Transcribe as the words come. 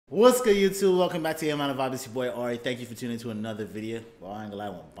What's good, YouTube? Welcome back to the Amount of Vibe. It's your boy Ari. Thank you for tuning into another video. Well, I ain't gonna lie,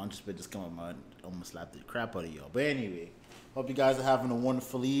 when a bunch of spit just come up, I almost slapped the crap out of y'all. But anyway, hope you guys are having a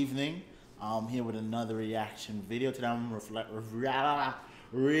wonderful evening. I'm here with another reaction video. Today I'm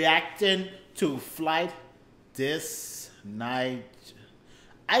reacting to Flight this night.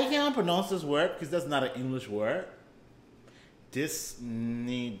 I can't pronounce this word because that's not an English word.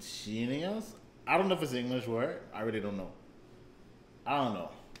 Disingenuous. I don't know if it's an English word. I really don't know. I don't know.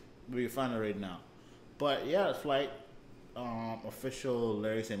 We can find it right now. But yeah, it's Flight official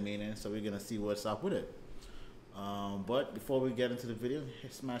lyrics and meaning. So we're gonna see what's up with it. But before we get into the video,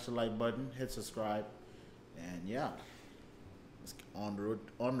 smash the like button, hit subscribe, and yeah, let's get on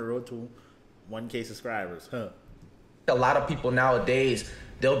the road to 1K subscribers. A lot of people nowadays,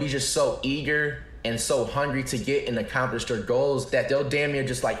 they'll be just so eager and so hungry to get and accomplish their goals that they'll damn near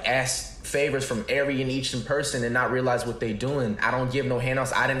just like ask favors from every and each person and not realize what they're doing. I don't give no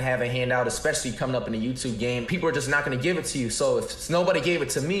handouts. I didn't have a handout, especially coming up in the YouTube game. People are just not going to give it to you. So if nobody gave it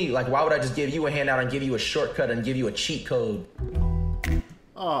to me, like, why would I just give you a handout and give you a shortcut and give you a cheat code?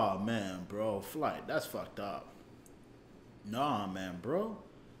 Oh man, bro, Flight, that's fucked up. Nah, man, bro.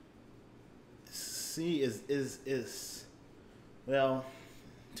 See, well,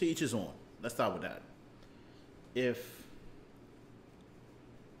 to each his own. Let's start with that. If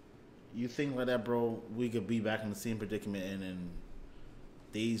you think like that, bro, we could be back in the same predicament, and then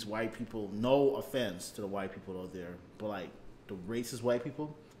these white people, no offense to the white people out there, but like the racist white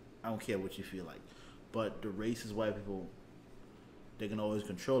people, I don't care what you feel like, but the racist white people, they can always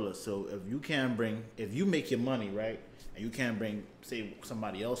control us. So if you make your money, right, and you can't bring, say,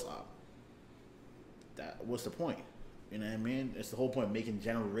 somebody else up, what's the point? You know what I mean? It's the whole point of making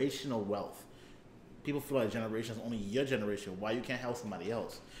generational wealth. People feel like generation is only your generation. Why you can't help somebody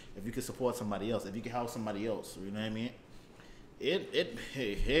else? If you can support somebody else, if you can help somebody else, you know what I mean?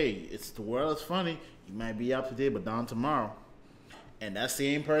 Hey, it's the world is funny. You might be up today, but down tomorrow. And that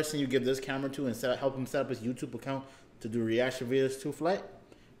same person you give this camera to and help him set up his YouTube account to do reaction videos to Flight,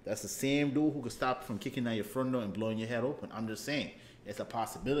 that's the same dude who could stop from kicking down your front door and blowing your head open. I'm just saying, it's a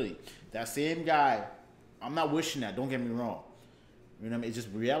possibility. That same guy, I'm not wishing that, don't get me wrong. You know what I mean? It's just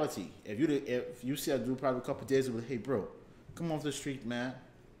reality. If you see a dude probably a couple days ago, hey bro, come off the street, man.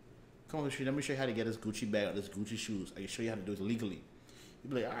 Come off the street. Let me show you how to get this Gucci bag or this Gucci shoes. I can show you how to do it legally. You'd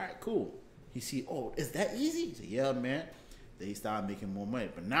be like, all right, cool. He see, oh, is that easy? He said, yeah, man. Then he started making more money.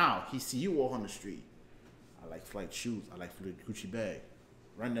 But now he see you walk on the street. I like Flight shoes. I like the Gucci bag.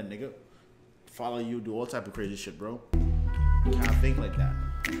 Run that nigga. Follow you. Do all type of crazy shit, bro. You can't think like that.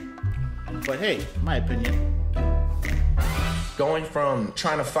 But hey, my opinion. Going from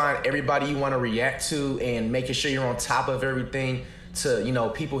trying to find everybody you want to react to and making sure you're on top of everything to, you know,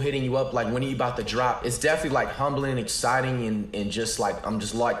 people hitting you up like, when are you about to drop? It's definitely like humbling and exciting and just like, I'm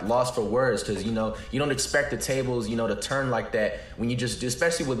just like lost for words because, you know, you don't expect the tables, you know, to turn like that when you just,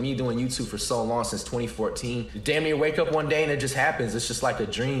 especially with me doing YouTube for so long, since 2014. You damn near wake up one day and it just happens. It's just like a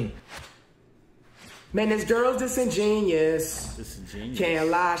dream. Man, this girl's disingenuous. Can't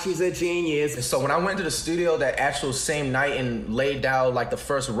lie, she's a genius. And so when I went to the studio that actual same night and laid down like the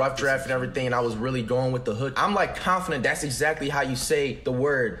first rough draft and everything, and I was really going with the hook, I'm like confident that's exactly how you say the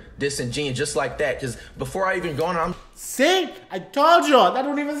word disingenuous, just like that. Because before I even go on, See, I told y'all, that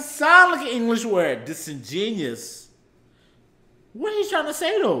don't even sound like an English word. Disingenuous. What are you trying to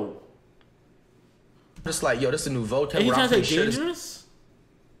say though? Just like, yo, this is a new vocab. Are you trying to say dangerous?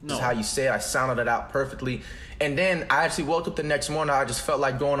 No. Is how you say it. I sounded it out perfectly. And then I actually woke up the next morning. I just felt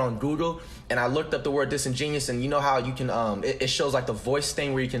like going on Google and I looked up the word disingenuous, and you know how you can it shows like the voice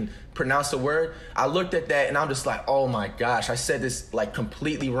thing where you can pronounce the word. I looked at that and I'm just like, oh my gosh, I said this like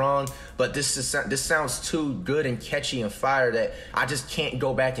completely wrong, but this sounds too good and catchy and fire that I just can't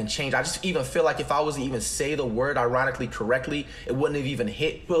go back and change. I just even feel like if I was to even say the word ironically correctly, it wouldn't have even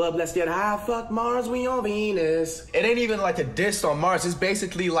hit. Pull up, let's get high, fuck Mars, we on Venus. It ain't even like a diss on Mars. It's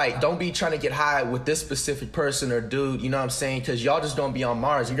basically like, don't be trying to get high with this specific person or dude, you know what I'm saying? Because y'all just don't be on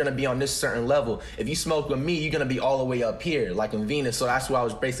Mars. You're gonna be on this certain level. If you smoke with me, you're gonna be all the way up here, like in Venus. So that's what I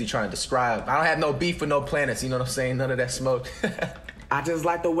was basically trying to describe. I don't have no beef with no planets, you know what I'm saying? None of that smoke. I just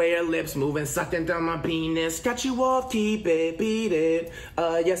like the way her lips moving, sucking down my penis. Cut you off, keep it, beat it.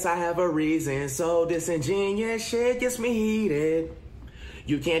 Yes, I have a reason. So disingenuous shit gets me heated.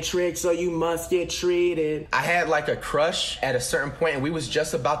 You can't trick, so you must get treated. I had like a crush at a certain point, and we was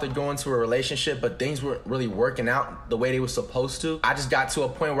just about to go into a relationship, but things weren't really working out the way they were supposed to. I just got to a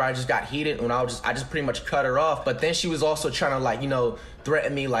point where I just got heated, and I just pretty much cut her off. But then she was also trying to, like, you know,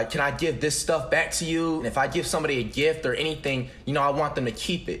 threaten me, like, can I give this stuff back to you? And if I give somebody a gift or anything, you know, I want them to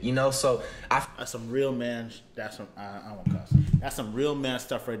keep it, you know? So that's some real man. That's some, I won't cuss. That's some real man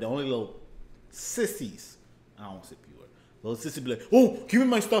stuff right there. Only little sissies. I don't want to say pure. Little sissies be like, oh, give me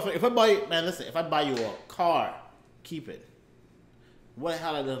my stuff. If I buy you, man, listen, if I buy you a car, keep it. What the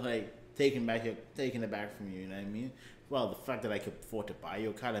hell I look like taking it back from you, you know what I mean? Well, the fact that I could afford to buy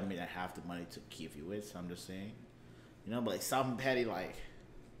you a car, that mean I have the money to keep you with, so I'm just saying. You know, but like something petty like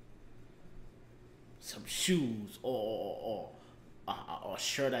some shoes or a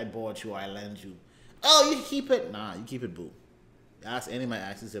shirt I bought you or I lend you. Oh, you keep it? Nah, you keep it, boo. Ask any of my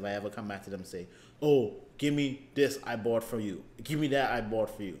exes if I ever come back to them and say, oh, give me this I bought for you. Give me that I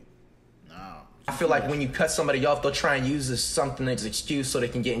bought for you. Nah. I feel like when you cut somebody off, they'll try and use this something as an excuse so they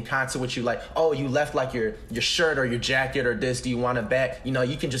can get in contact with you. Like, oh, you left like your shirt or your jacket or this. Do you want it back? You know,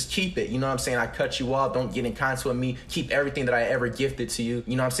 you can just keep it. You know what I'm saying? I cut you off. Don't get in contact with me. Keep everything that I ever gifted to you.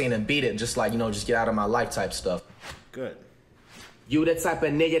 You know what I'm saying? And beat it. Just like, you know, just get out of my life type stuff. Good. You the type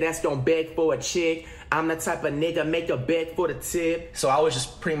of nigga that's gonna beg for a chick. I'm the type of nigga make a beg for the tip. So I was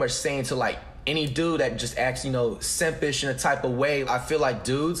just pretty much saying to like any dude that just acts, you know, simpish in a type of way. I feel like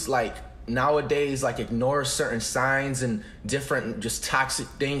dudes like nowadays like ignore certain signs and different just toxic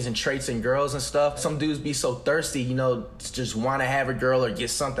things and traits in girls and stuff. Some dudes be so thirsty, you know, just want to have a girl or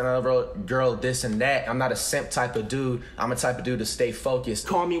get something out of a girl, this and that. I'm not a simp type of dude. I'm a type of dude to stay focused.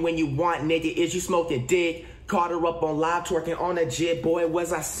 Call me when you want, nigga. Is you smoking dick? Caught her up on live twerking on a jet, boy,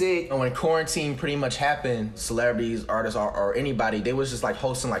 was I sick. And when quarantine pretty much happened, celebrities, artists, or anybody, they was just like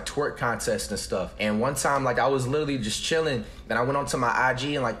hosting like twerk contests and stuff. And one time, like I was literally just chilling, and I went onto my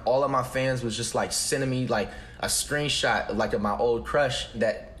IG, and like all of my fans was just like sending me like a screenshot like of my old crush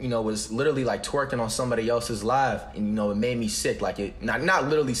that, you know, was literally like twerking on somebody else's live. And, you know, it made me sick. Like it, not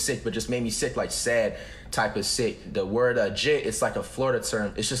literally sick, but just made me sick, like sad type of sick. The word jit, it's like a Florida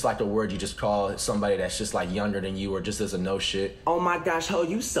term. It's just like a word you just call somebody that's just like younger than you or just as a no shit. Oh my gosh, ho,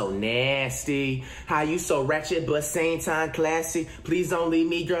 you so nasty. How you so ratchet but same time classy. Please don't leave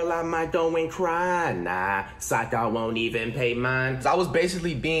me, girl, I might go and cry. Nah, psych, I won't even pay mine. I was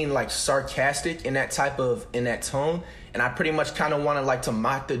basically being like sarcastic in that tone, and I pretty much kind of wanted like to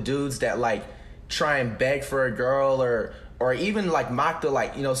mock the dudes that like try and beg for a girl or even like mock the,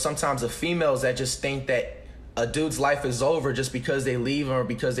 like, you know, sometimes the females that just think that a dude's life is over just because they leave him or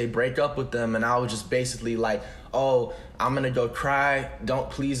because they break up with them. And I was just basically like, oh, I'm gonna go cry,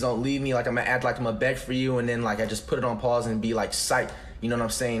 please don't leave me, like I'm gonna act like I'm gonna beg for you, and then like I just put it on pause and be like, psych, you know what I'm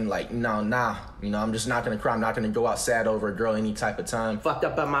saying? Like, nah, you know, I'm just not gonna cry, I'm not gonna go out sad over a girl any type of time. Fucked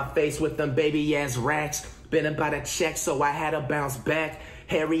up on my face with them baby ass racks. Been about a check, so I had to bounce back.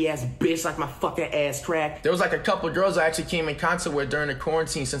 Hairy ass bitch like my fucking ass crack. There was like a couple of girls I actually came in contact with during the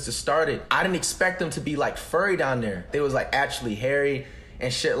quarantine since it started. I didn't expect them to be like furry down there. They was like actually hairy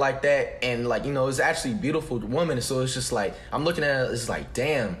and shit like that. And like, you know, it was actually beautiful women. So it's just like, I'm looking at it, it's like,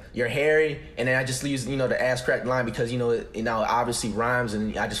 damn, you're hairy. And then I just use, you know, the ass crack line because, you know, it obviously rhymes,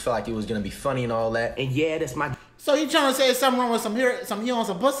 and I just felt like it was gonna be funny and all that. And yeah, that's my... So you trying to say something wrong with some you on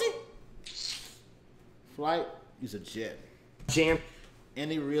some pussy? Flight, use a jet. Jam.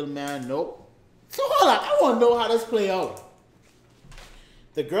 Any real man, nope. So hold on, I want to know how this play out.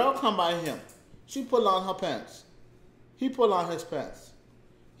 The girl come by him. She pull on her pants. He pull on his pants.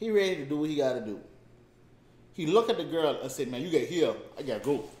 He ready to do what he got to do. He look at the girl and say, man, you get here. I got to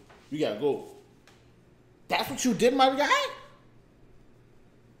go. You got to go. That's what you did, my guy?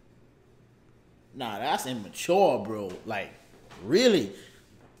 Nah, that's immature, bro. Like, really?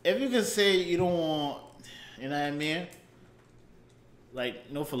 If you can say you don't want, you know what I mean?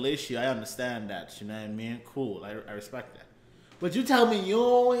 Like, no fellatio, I understand that, you know what I mean? Cool, I respect that. But you tell me you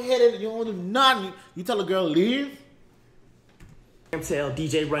don't hit it, you don't do nothing, you tell a girl leave? Tell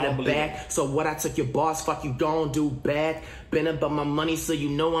DJ running back. So what I took your boss, fuck you gon' do back. Been about my money, so you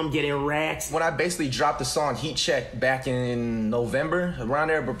know I'm getting racks. When I basically dropped the song Heat Check back in November, around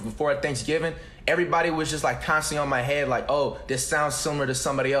there, but before Thanksgiving, everybody was just like constantly on my head, like, oh, this sounds similar to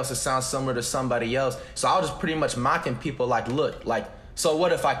somebody else, it sounds similar to somebody else. So I was just pretty much mocking people like, look, like, so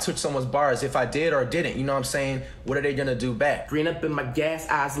what if I took someone's bars? If I did or didn't, you know what I'm saying? What are they gonna do back? Green up in my gas,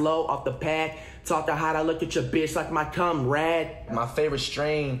 eyes low off the pack. Talking hot, I look at your bitch like my comrade. My favorite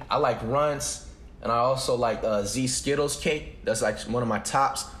strain, I like Runts, and I also like Z Skittles cake. That's like one of my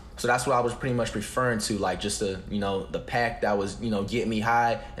tops. So that's what I was pretty much referring to, like just the, you know, the pack that was, you know, getting me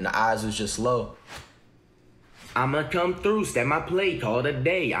high and the eyes was just low. I'ma come through, step my plate, call it a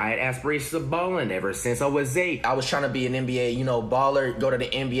day. I had aspirations of balling ever since I was 8. I was trying to be an NBA, you know, baller, go to the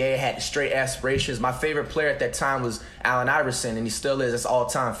NBA, had straight aspirations. My favorite player at that time was Allen Iverson, and he still is. That's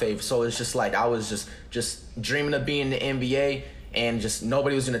all-time favorite. So it's just like I was just dreaming of being in the NBA, and just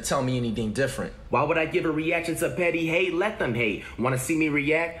nobody was gonna tell me anything different. Why would I give a reaction to petty hate? Let them hate. Want to see me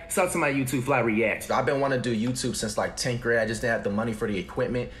react? Sub to my YouTube Fly React. I've been wanting to do YouTube since like 10th grade. I just didn't have the money for the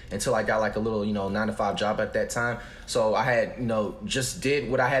equipment until I got like a little, 9-to-5 job at that time. So I had, just did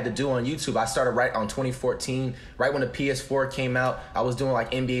what I had to do on YouTube. I started right on 2014, right when the PS4 came out. I was doing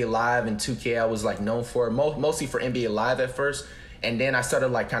like NBA Live and 2K. I was like known for mostly for NBA Live at first. And then I started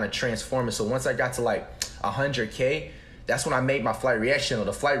like kind of transforming. So once I got to like 100K, that's when I made my Flight React channel.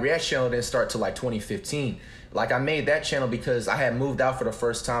 The Flight React channel didn't start till like 2015. Like I made that channel because I had moved out for the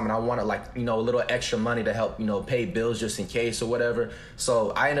first time and I wanted like, a little extra money to help, pay bills just in case or whatever.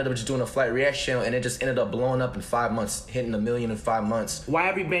 So I ended up just doing a Flight React channel and it just ended up blowing up in 5 months, hitting 1 million in 5 months. Why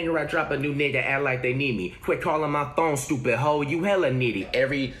every banger I drop a new nigga act like they need me? Quit calling my phone stupid hoe, you hella needy.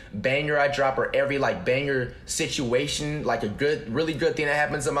 Every banger I drop or every like banger situation, like a really good thing that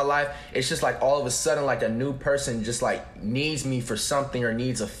happens in my life, it's just like all of a sudden like a new person just like needs me for something or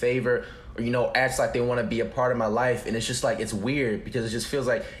needs a favor, or acts like they want to be a part of my life. And it's just like, it's weird because it just feels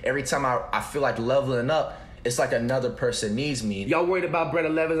like every time I feel like leveling up, it's like another person needs me. Y'all worried about bread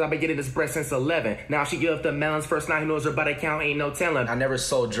 11s? I've been getting this bread since 11. Now she give up the melons. First night, who knows her body count? Ain't no telling. I never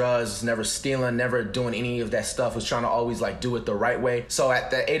sold drugs, never stealing, never doing any of that stuff. Was trying to always like do it the right way. So at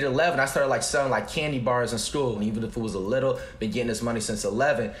the age of 11, I started like selling like candy bars in school. And even if it was a little, been getting this money since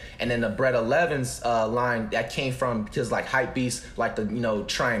 11. And then the bread 11s line that came from because like hype beasts like to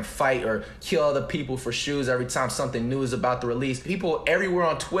try and fight or kill other people for shoes every time something new is about to release. People everywhere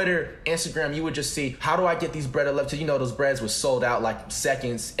on Twitter, Instagram, you would just see, how do I get these bread 11s? Those breads were sold out like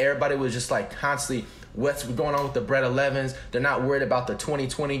seconds. Everybody was just like constantly, what's going on with the bread 11s? They're not worried about the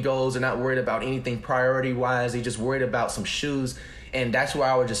 2020 goals. They're not worried about anything priority wise. They just worried about some shoes. And that's why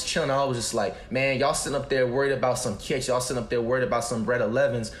I was just chilling. I was just like, man, y'all sitting up there worried about some kicks. Y'all sitting up there worried about some bread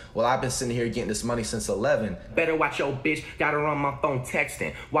 11s. Well, I've been sitting here getting this money since 11. Better watch your bitch. Got her on my phone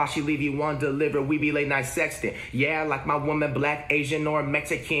texting. While she leave you one deliver, we be late night sexting. Yeah, like my woman black, Asian, or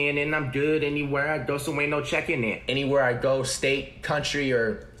Mexican. And I'm good anywhere I go, so ain't no checking in. Anywhere I go, state, country,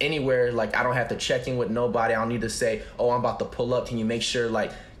 or anywhere, like I don't have to check in with nobody. I don't need to say, oh, I'm about to pull up. Can you make sure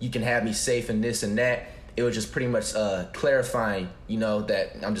like you can have me safe and this and that? It was just pretty much clarifying, that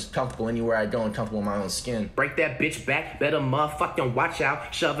I'm just comfortable anywhere I go and comfortable in my own skin. Break that bitch back, better motherfucking watch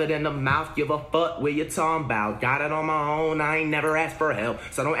out. Shove it in the mouth, give a fuck what you talking about. Got it on my own, I ain't never asked for help.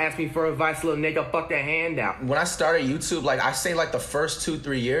 So don't ask me for advice, little nigga, fuck the handout. When I started YouTube, like I say like the first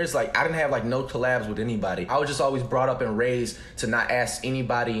 2-3 years, like I didn't have like no collabs with anybody. I was just always brought up and raised to not ask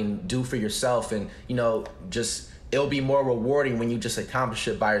anybody and do for yourself. And, just it'll be more rewarding when you just accomplish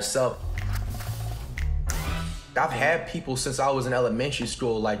it by yourself. I've had people since I was in elementary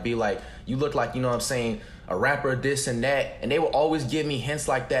school like be like, you look like, a rapper, this and that. And they will always give me hints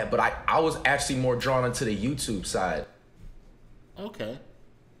like that. But I was actually more drawn into the YouTube side. Okay.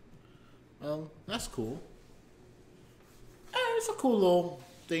 Well, that's cool. It's a cool little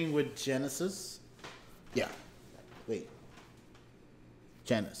thing with Genesis. Yeah. Wait.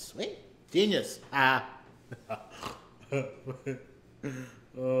 Genius.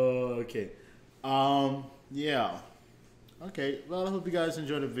 Okay. Yeah. Okay. Well, I hope you guys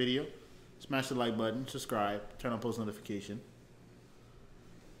enjoyed the video. Smash the like button, subscribe, turn on post notification.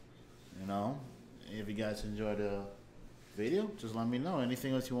 If you guys enjoyed the video, just let me know.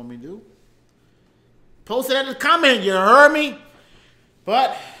 Anything else you want me to do? Post it in the comment, you heard me?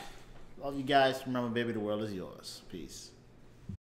 But, love you guys. Remember, baby, the world is yours. Peace.